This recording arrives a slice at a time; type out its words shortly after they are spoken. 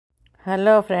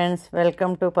Hello friends,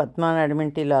 welcome to Padma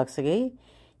Nadiminti లాగ్స్కి.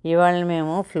 ఇవాళ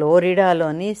మేము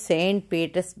ఫ్లోరిడాలోని Saint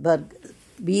Petersburg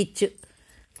beach,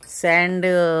 sand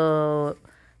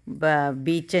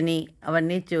beach అని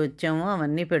అవన్నీ వచ్చాము.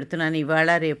 అవన్నీ పెడుతున్నాను.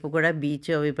 ఇవాళ రేపు కూడా బీచ్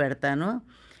అవి పెడతాను.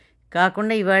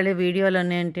 కాకుండా ఇవాళ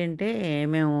వీడియోలోనే ఏంటంటే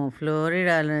మేము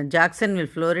ఫ్లోరిడాలో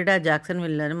ఫ్లోరిడా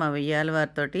జాక్సన్విల్లోని మా వెయ్యాల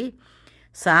వారితోటి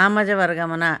సామాజ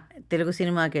వర్గమన తెలుగు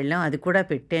సినిమాకి వెళ్ళాం. అది కూడా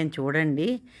పెట్టాను, చూడండి.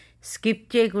 స్కిప్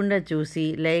చేయకుండా చూసి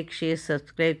లైక్, షేర్,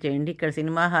 సబ్స్క్రైబ్ చేయండి. ఇక్కడ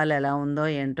సినిమా హాల్ ఎలా ఉందో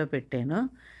ఏంటో పెట్టాను,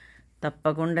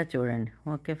 తప్పకుండా చూడండి.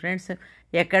 ఓకే ఫ్రెండ్స్,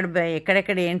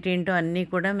 ఎక్కడెక్కడ ఏంటేంటో అన్నీ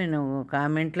కూడా మేము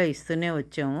కామెంట్లో ఇస్తూనే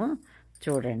వచ్చాము,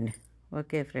 చూడండి.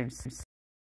 Okay friends.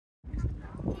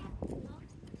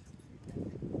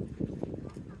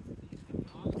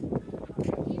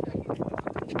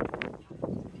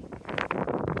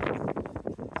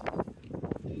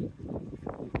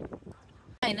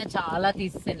 అయినా చాలా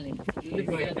తీసేసాను.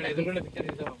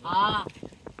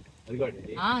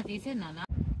 తీసాను.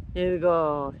 ఇదిగో,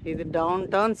 ఇది డౌన్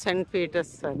టౌన్ సెయింట్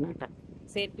పీటర్స్ అన్నమాట.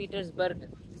 Saint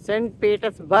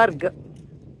Petersburg.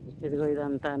 ఇదిగో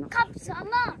ఇదంతాను.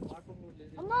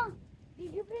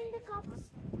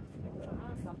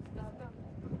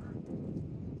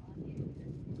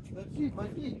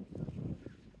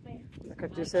 ఇక్కడ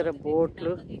చూసారా,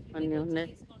 బోట్లు అన్నీ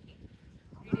ఉన్నాయి.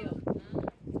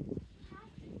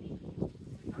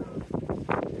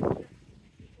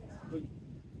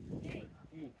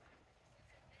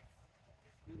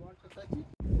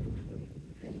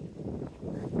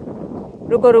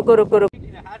 రుకో.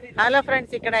 హలో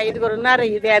ఫ్రెండ్స్, ఇక్కడ 5 ఉన్నారు.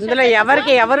 ఇది అందులో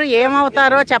ఎవరు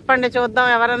ఏమవుతారో చెప్పండి, చూద్దాం.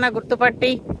 ఎవరన్నా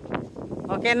గుర్తుపట్టి,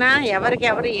 ఓకేనా?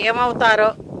 ఎవరు ఏమవుతారో.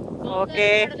 ఓకే,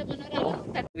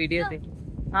 వీడియో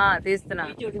తీస్తున్నా.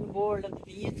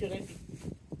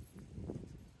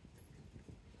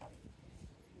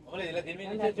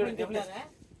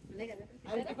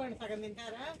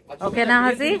 ఓకేనా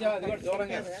హసి?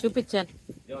 చూపించాను.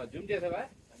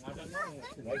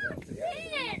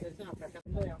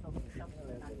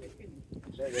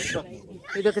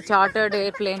 ఇది ఒక చార్టర్డ్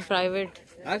ఎయిర్ప్లేన్, ప్రైవేట్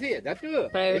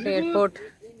ఎయిర్పోర్ట్.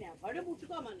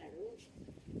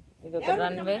 ఇది ఒక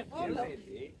రన్వే.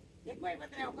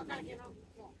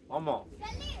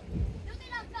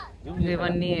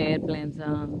 ఇవన్నీ ఎయిర్ప్లేన్స్,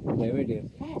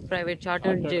 ప్రైవేట్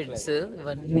చార్టర్డ్ జెట్స్,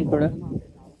 ఇవన్నీ కూడా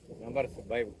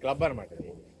క్లబ్ అనమాట.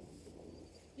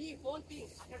 2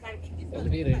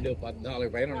 14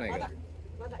 పైన ఉన్నాయి కదా.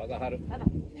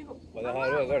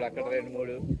 16 అక్కడ 2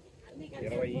 3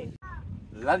 20.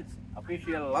 Lunch,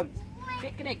 official lunch,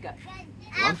 picnic.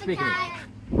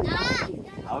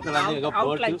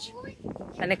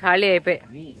 అన్ని ఖాళీ అయిపోయాయి.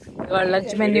 ఇవాళ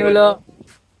లంచ్ మెన్యూలో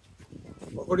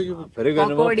పకోడీలు,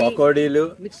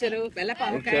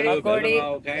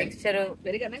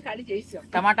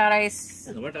 టమాటా రైస్,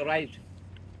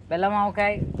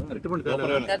 బెల్లమావకాయ,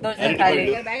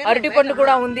 అరటిపండు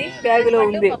కూడా ఉంది, బ్యాగులో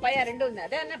ఉంది.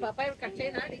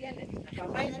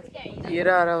 Here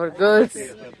are our girls.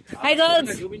 Hi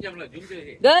girls.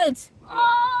 Girls.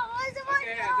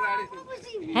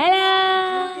 Hello.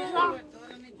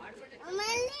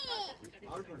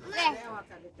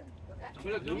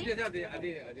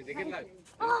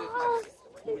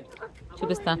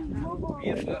 చూపిస్తా.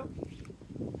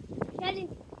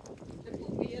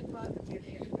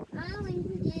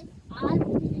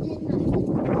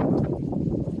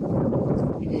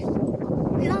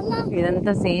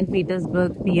 ఇదంతా Saint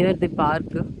Petersburg pear, the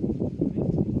park.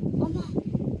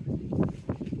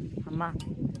 అమ్మా,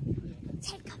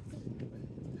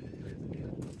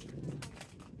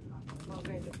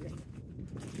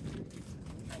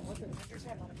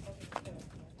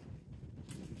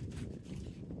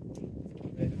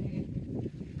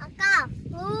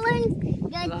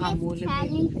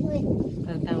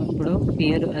 వెళ్తాం ఇప్పుడు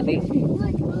పియర్. అది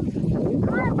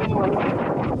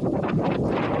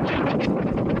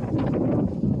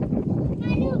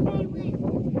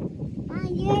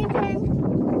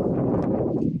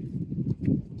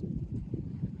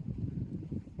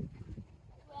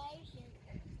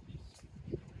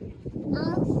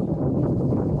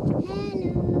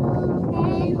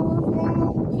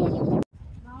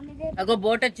అగో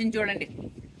బోట్ వచ్చింది, చూడండి.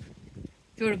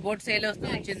 చూడు, బోట్ సేల్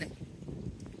వస్తుంది, వచ్చింది.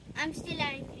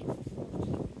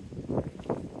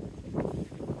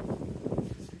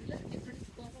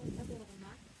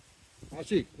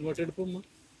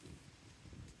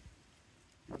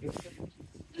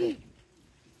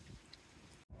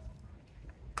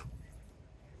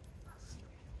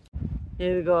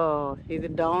 ఇదిగో, ఇది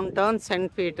డౌన్ టౌన్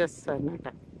సెయింట్ పీటర్స్ అన్నమాట.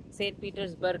 Saint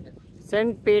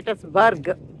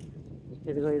Petersburg.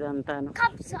 ఇదిగో ఇదంతాను.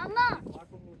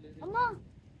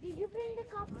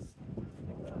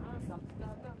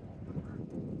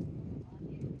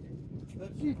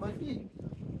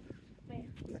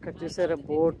 ఇక్కడ చూసారా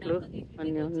బోట్లు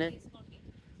అన్నీ ఉన్నాయి.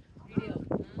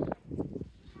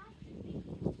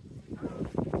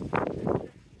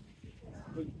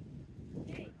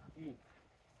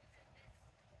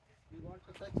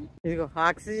 ఇదిగో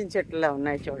ఆక్సిజన్ చెట్లులా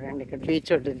ఉన్నాయి చూడండి ఇక్కడ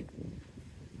బీచ్ ఒడ్డుని.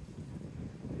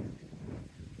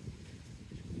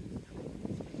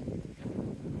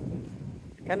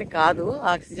 కానీ కాదు,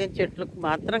 ఆక్సిజన్ చెట్లు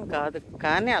మాత్రం కాదు,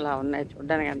 కానీ అలా ఉన్నాయి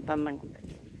చూడడానికి ఎంత అందంగా ఉంటాయి.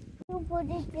 Put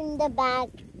it in the bag.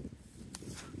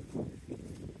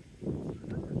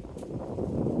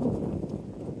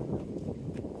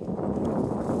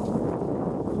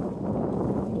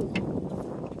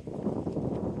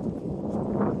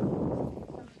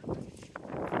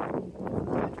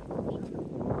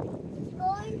 It's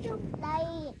going to fly.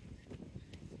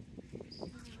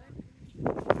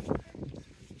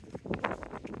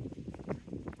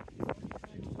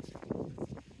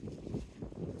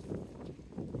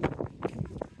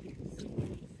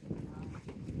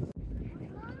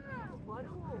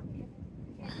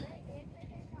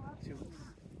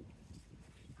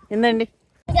 ఏందండి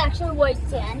It's actually white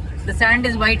sand. The sand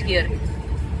is white here.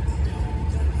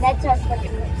 That's us for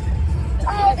you.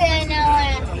 Okay, now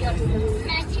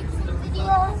magic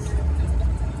videos.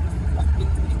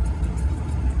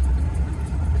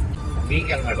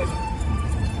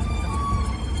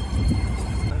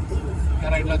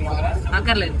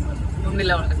 అక్కర్లేదు,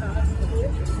 ఉండిలా ఉంటుంది.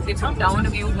 టౌన్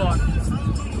వ్యూ బాగుంది.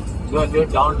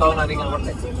 డౌన్ టౌన్ అని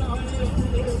కనబడతాయి.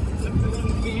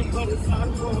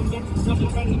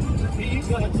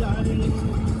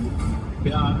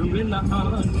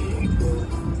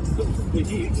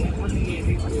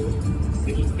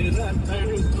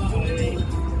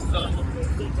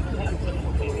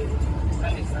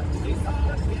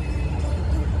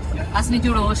 అసలు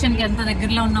చూడు ఓషన్ కి ఎంత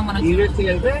దగ్గరలో ఉన్నాం మనం.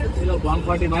 వెళ్తే ఇలా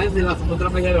 140 miles ఇలా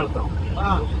సముద్రం మీద వెళ్తాం.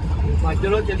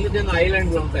 మధ్యలో చిన్న చిన్న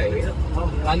ఐలాండ్స్ ఉంటాయి,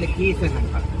 దాన్ని కీస్ అని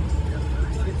అంటారు.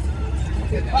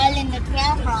 Well, in the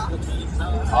camera.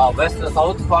 West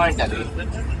south point అది.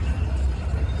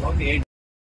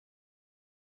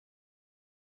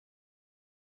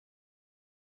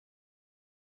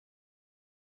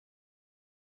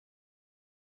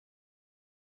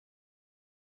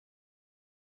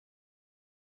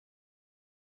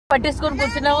 పట్టేసుకొని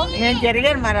కూర్చున్నావు. నేను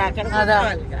జరిగాను మరి అక్కడ. అదా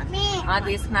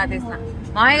తీసుకున్నా.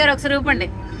 మామయ్య గారు ఒకసారి ఊపండి,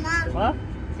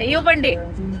 ఊపండి.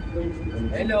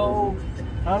 Hello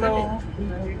hello.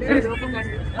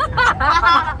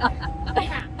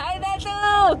 Hi Dasu,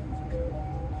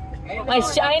 my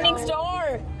shining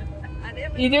star.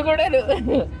 ఇది కూడా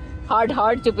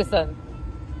హార్డ్ చూపిస్తాను.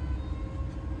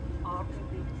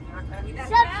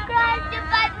 Subscribe to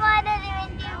Padma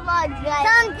Nadiminti vlogs,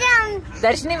 guys.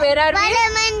 Darshini, where are we?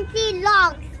 Nadiminti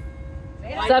vlogs.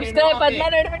 Subscribe Padma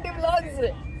నడిమిటి blogs.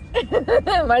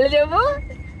 మళ్ళీ చెప్పు,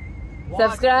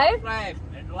 subscribe.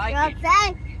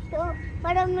 Subscribe to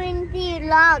Nadiminti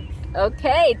vlogs.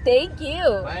 Okay, thank you.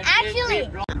 Actually,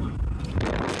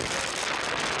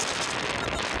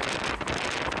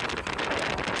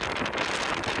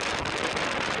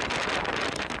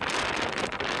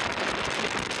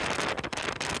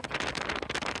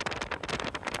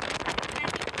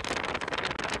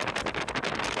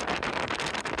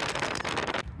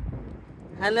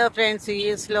 hello friends,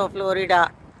 యూఎస్లో Florida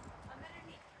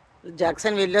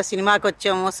జాక్సన్విల్లో సినిమాకి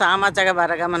వచ్చాము. సామాజిక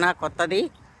బరగమన కొత్తది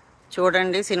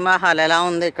చూడండి. సినిమా హాల్ ఎలా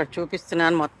ఉంది ఇక్కడ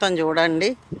చూపిస్తున్నాను, మొత్తం చూడండి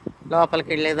లోపలికి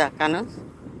వెళ్ళేదాకాను.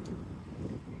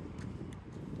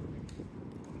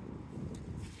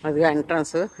 అది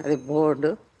ఎంట్రన్స్, అది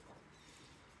బోర్డు.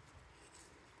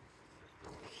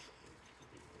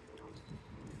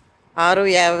 ఆరు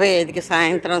 55కి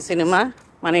సాయంత్రం సినిమా.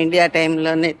 మన ఇండియా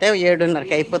టైంలోనైతే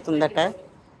 7:30కి అయిపోతుందట.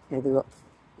 ఇదిగో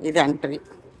ఇది ఎంట్రీ.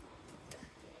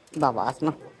 వాసన.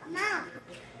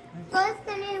 first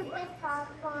can you put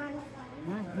popcorn?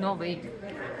 No wait,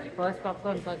 first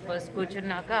popcorn, first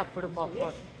కూర్చున్నాక అప్పుడు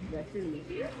popcorn.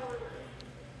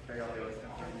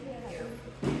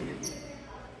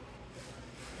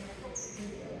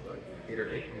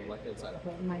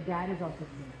 My dad is also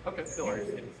here. Okay, no worries.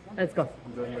 Let's go.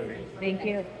 Thank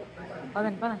you. పద.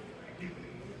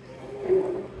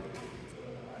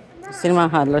 సినిమా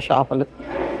హాల్లో షాపులు,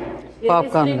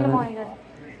 పాప్కార్న్.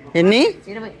 ఎన్ని?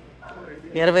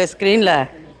 20 స్క్రీన్లా.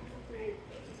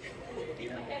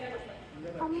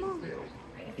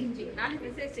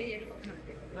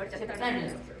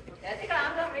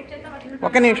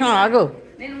 ఒక నిమిషం ఆగు.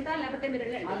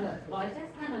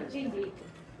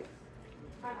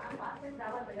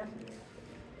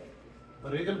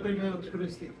 Regal premium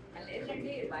experience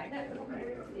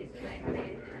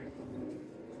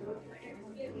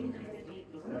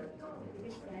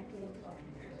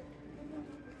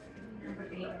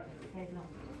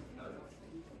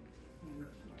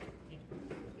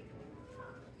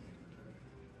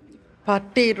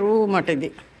party room అట ఇది.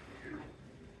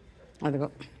 అదిగో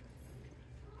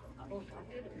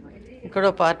ఇక్కడ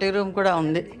పార్టీ రూమ్ కూడా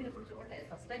ఉంది.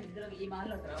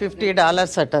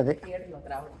 $50 అట అది.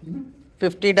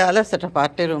 $50 అట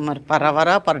పార్టీ రూమ్. మరి పర్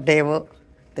అవరా పర్ డేవో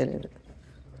తెలియదు.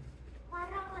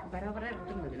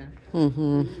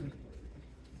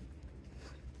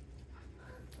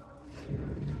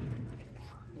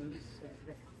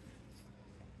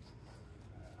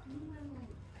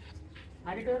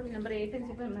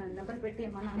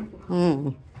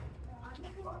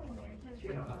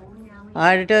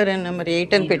 ఆడిటోరియం నెంబర్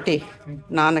 8 అని పెట్టి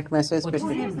నాన్నకి మెసేజ్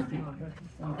పెట్టి.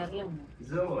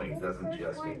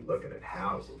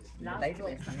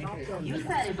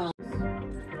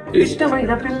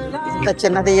 ఇంత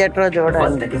చిన్న థియేటర్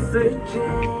చూడండి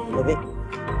ఇది.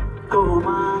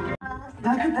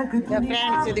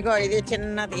 ఫ్రెండ్స్ ఇదిగో ఇది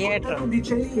చిన్న థియేటర్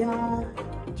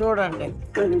చూడండి,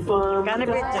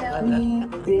 కనిపించట్లేదు.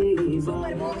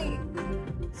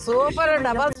 Super,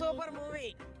 double super movie.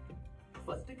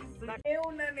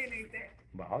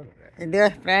 ఇదిగో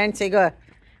ఫ్రెండ్స్, ఇగో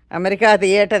అమెరికా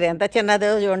థియేటర్ ఎంత చిన్నదో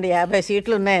చూడండి. 50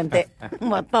 సీట్లు ఉన్నాయి అంతే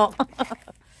మొత్తం.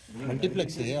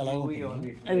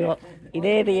 అదిగో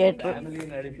ఇదే థియేటర్.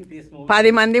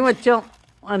 10 మంది వచ్చాం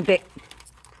అంతే.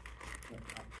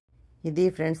 ఇది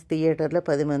ఫ్రెండ్స్ థియేటర్లో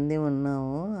 10 మంది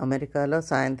ఉన్నాము. అమెరికాలో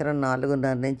సాయంత్రం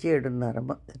 4:30 నుంచి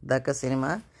 7:30 దాకా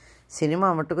సినిమా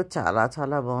మటుకు చాలా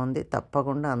చాలా బాగుంది.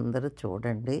 తప్పకుండా అందరూ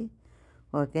చూడండి.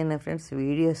 ఓకేనా ఫ్రెండ్స్,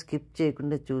 వీడియో స్కిప్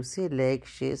చేయకుండా చూసి లైక్,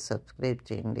 షేర్, సబ్స్క్రైబ్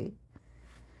చేయండి.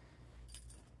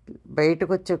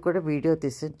 బయటకు వచ్చాక కూడా వీడియో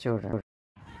తీసి చూడండి.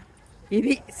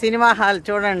 ఇది సినిమా హాల్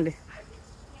చూడండి.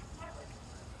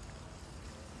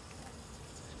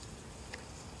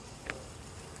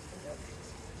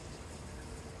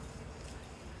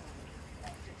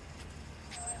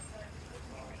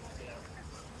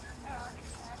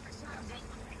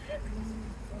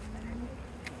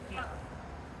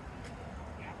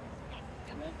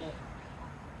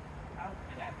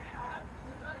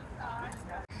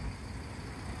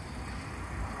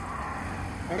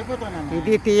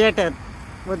 ఇది థియేటర్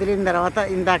వదిలిన తర్వాత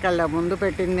ఇందాక ముందు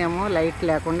పెట్టిందేమో లైట్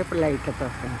లేకుండా ఇప్పుడు లైట్లతో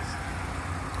ఫ్రెండ్స్.